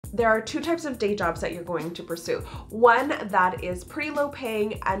There are two types of day jobs that you're going to pursue. One that is pretty low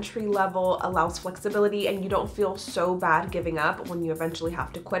paying, entry level, allows flexibility, and you don't feel so bad giving up when you eventually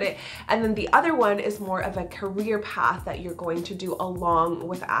have to quit it. And then the other one is more of a career path that you're going to do along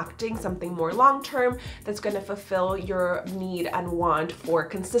with acting, something more long-term that's going to fulfill your need and want for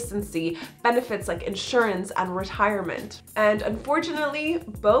consistency, benefits like insurance and retirement. And unfortunately,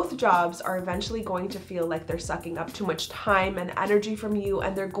 both jobs are eventually going to feel like they're sucking up too much time and energy from you,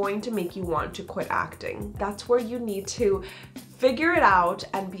 and they're going to make you want to quit acting. That's where you need to figure it out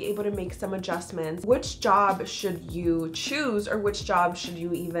and be able to make some adjustments. Which job should you choose, or which job should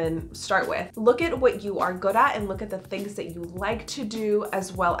you even start with? Look at what you are good at and look at the things that you like to do,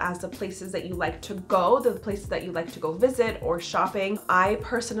 as well as the places that you like to go, the places that you like to go visit or shopping. I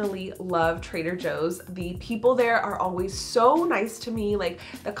personally love Trader Joe's. The people there are always so nice to me. Like,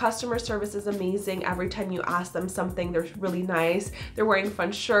 the customer service is amazing. Every time you ask them something, they're really nice. They're wearing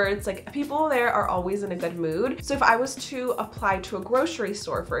fun shirts. Like, people there are always in a good mood. So if I was to apply to a grocery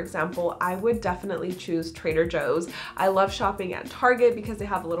store, for example, I would definitely choose Trader Joe's. I love shopping at Target because they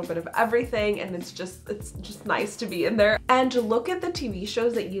have a little bit of everything, and it's just nice to be in there. And look at the TV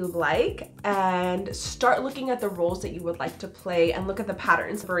shows that you like and start looking at the roles that you would like to play, and look at the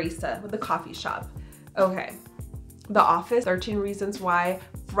patterns. Barista with the coffee shop. Okay. The Office, 13 Reasons Why,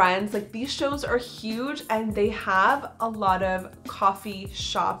 Friends, like, these shows are huge and they have a lot of coffee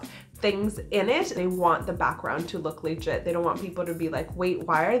shop things in it. They want the background to look legit. They don't want people to be like, wait,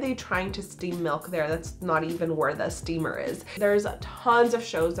 why are they trying to steam milk there? That's not even where the steamer is. There's tons of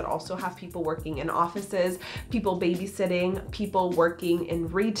shows that also have people working in offices, people babysitting, people working in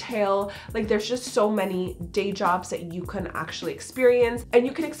retail. Like, there's just so many day jobs that you can actually experience, and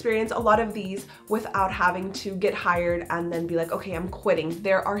you can experience a lot of these without having to get hired and then be like, okay, I'm quitting.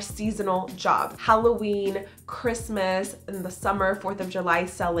 There are seasonal jobs. Halloween, Christmas, in the summer, 4th of July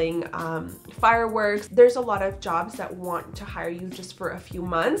selling fireworks. There's a lot of jobs that want to hire you just for a few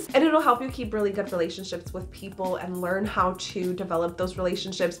months, and it'll help you keep really good relationships with people and learn how to develop those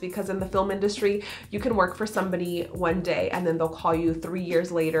relationships, because in the film industry, you can work for somebody one day and then they'll call you 3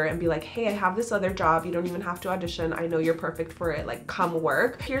 years later and be like, hey, I have this other job. You don't even have to audition. I know you're perfect for it. Like, come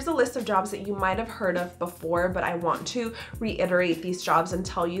work. Here's a list of jobs that you might have heard of before, but I want to reiterate these jobs and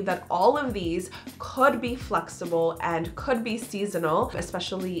tell you that all of these could be flexible and could be seasonal,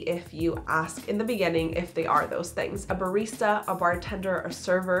 especially if you ask in the beginning if they are those things. A barista, a bartender, a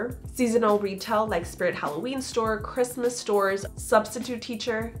server, seasonal retail like Spirit Halloween store, Christmas stores, substitute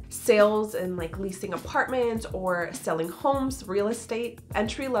teacher, sales and like leasing apartments or selling homes, real estate,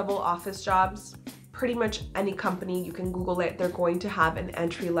 entry-level office jobs. Pretty much any company, you can Google it, they're going to have an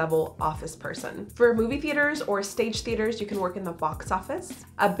entry-level office person. For movie theaters or stage theaters, you can work in the box office,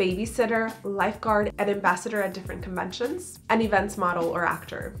 a babysitter, lifeguard, an ambassador at different conventions, an events model or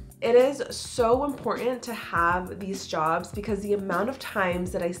actor. It is so important to have these jobs because the amount of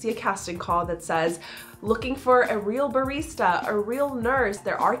times that I see a casting call that says, looking for a real barista, a real nurse.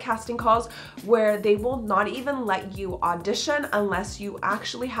 There are casting calls where they will not even let you audition unless you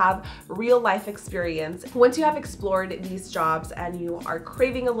actually have real life experience. Once you have explored these jobs and you are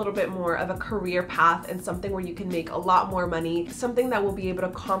craving a little bit more of a career path and something where you can make a lot more money, something that will be able to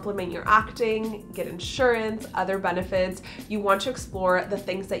complement your acting, get insurance, other benefits, you want to explore the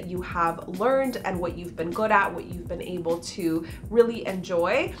things that you have learned and what you've been good at, what you've been able to really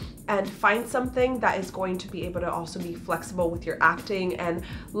enjoy, and find something that is going to be able to also be flexible with your acting. And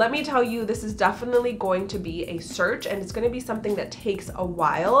let me tell you, this is definitely going to be a search, and it's going to be something that takes a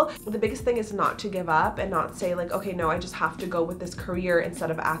while. The biggest thing is not to give up and not say like, okay, no, I just have to go with this career instead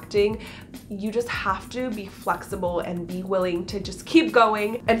of acting. You just have to be flexible and be willing to just keep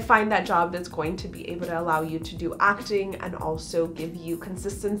going and find that job that's going to be able to allow you to do acting and also give you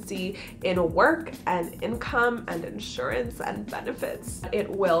consistency in work and income and insurance and benefits. It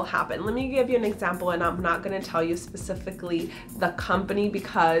will happen. Let me give you an example, and I'm not going to tell you specifically the company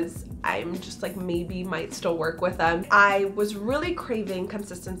because I'm just like, maybe might still work with them. I was really craving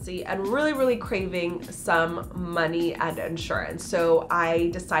consistency and really craving some money and insurance. So I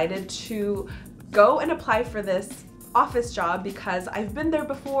decided to go and apply for this office job because I've been there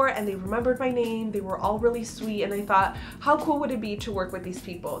before and they remembered my name. They were all really sweet, and I thought, how cool would it be to work with these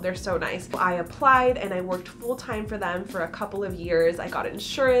people? They're so nice. I applied and I worked full-time for them for a couple of years. I got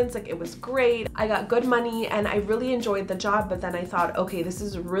insurance, like it was great. I got good money and I really enjoyed the job, but then I thought, okay, this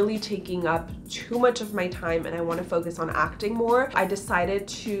is really taking up too much of my time and I want to focus on acting more. I decided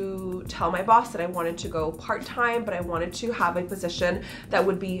to tell my boss that I wanted to go part-time, but I wanted to have a position that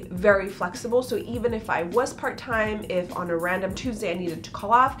would be very flexible. So even if I was part-time time, if on a random Tuesday I needed to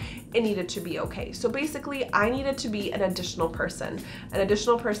call off, it needed to be okay. So basically I needed to be an additional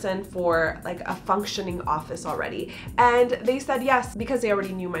person for like a functioning office already. And they said yes, because they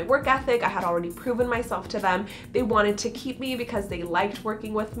already knew my work ethic. I had already proven myself to them. They wanted to keep me because they liked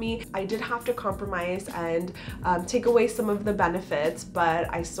working with me. I did have to compromise and take away some of the benefits,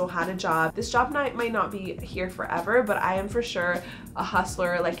 but I still had a job. This job might not be here forever, but I am for sure a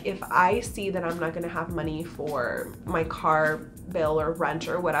hustler. Like if I see that I'm not gonna have money for my car bill or rent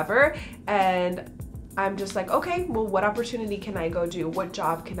or whatever, and I'm just like, okay, well, what opportunity can I go do? What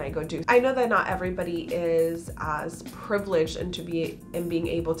job can I go do? I know that not everybody is as privileged into being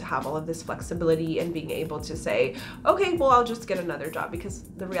able to have all of this flexibility and being able to say, okay, well, I'll just get another job, because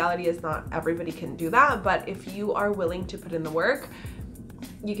the reality is not everybody can do that. But if you are willing to put in the work,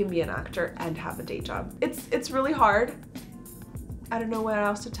 you can be an actor and have a day job. It's really hard. I don't know what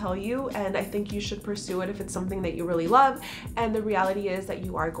else to tell you, and I think you should pursue it if it's something that you really love. And the reality is that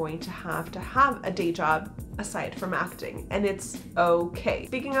you are going to have a day job aside from acting, and it's okay.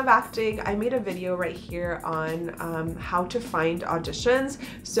 Speaking of acting, I made a video right here on how to find auditions.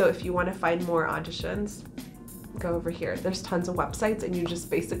 So if you want to find more auditions, go over here. There's tons of websites, and you just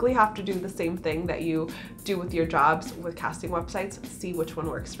basically have to do the same thing that you do with your jobs with casting websites. See which one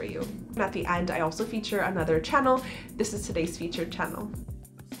works for you. And at the end, I also feature another channel. This is today's featured channel.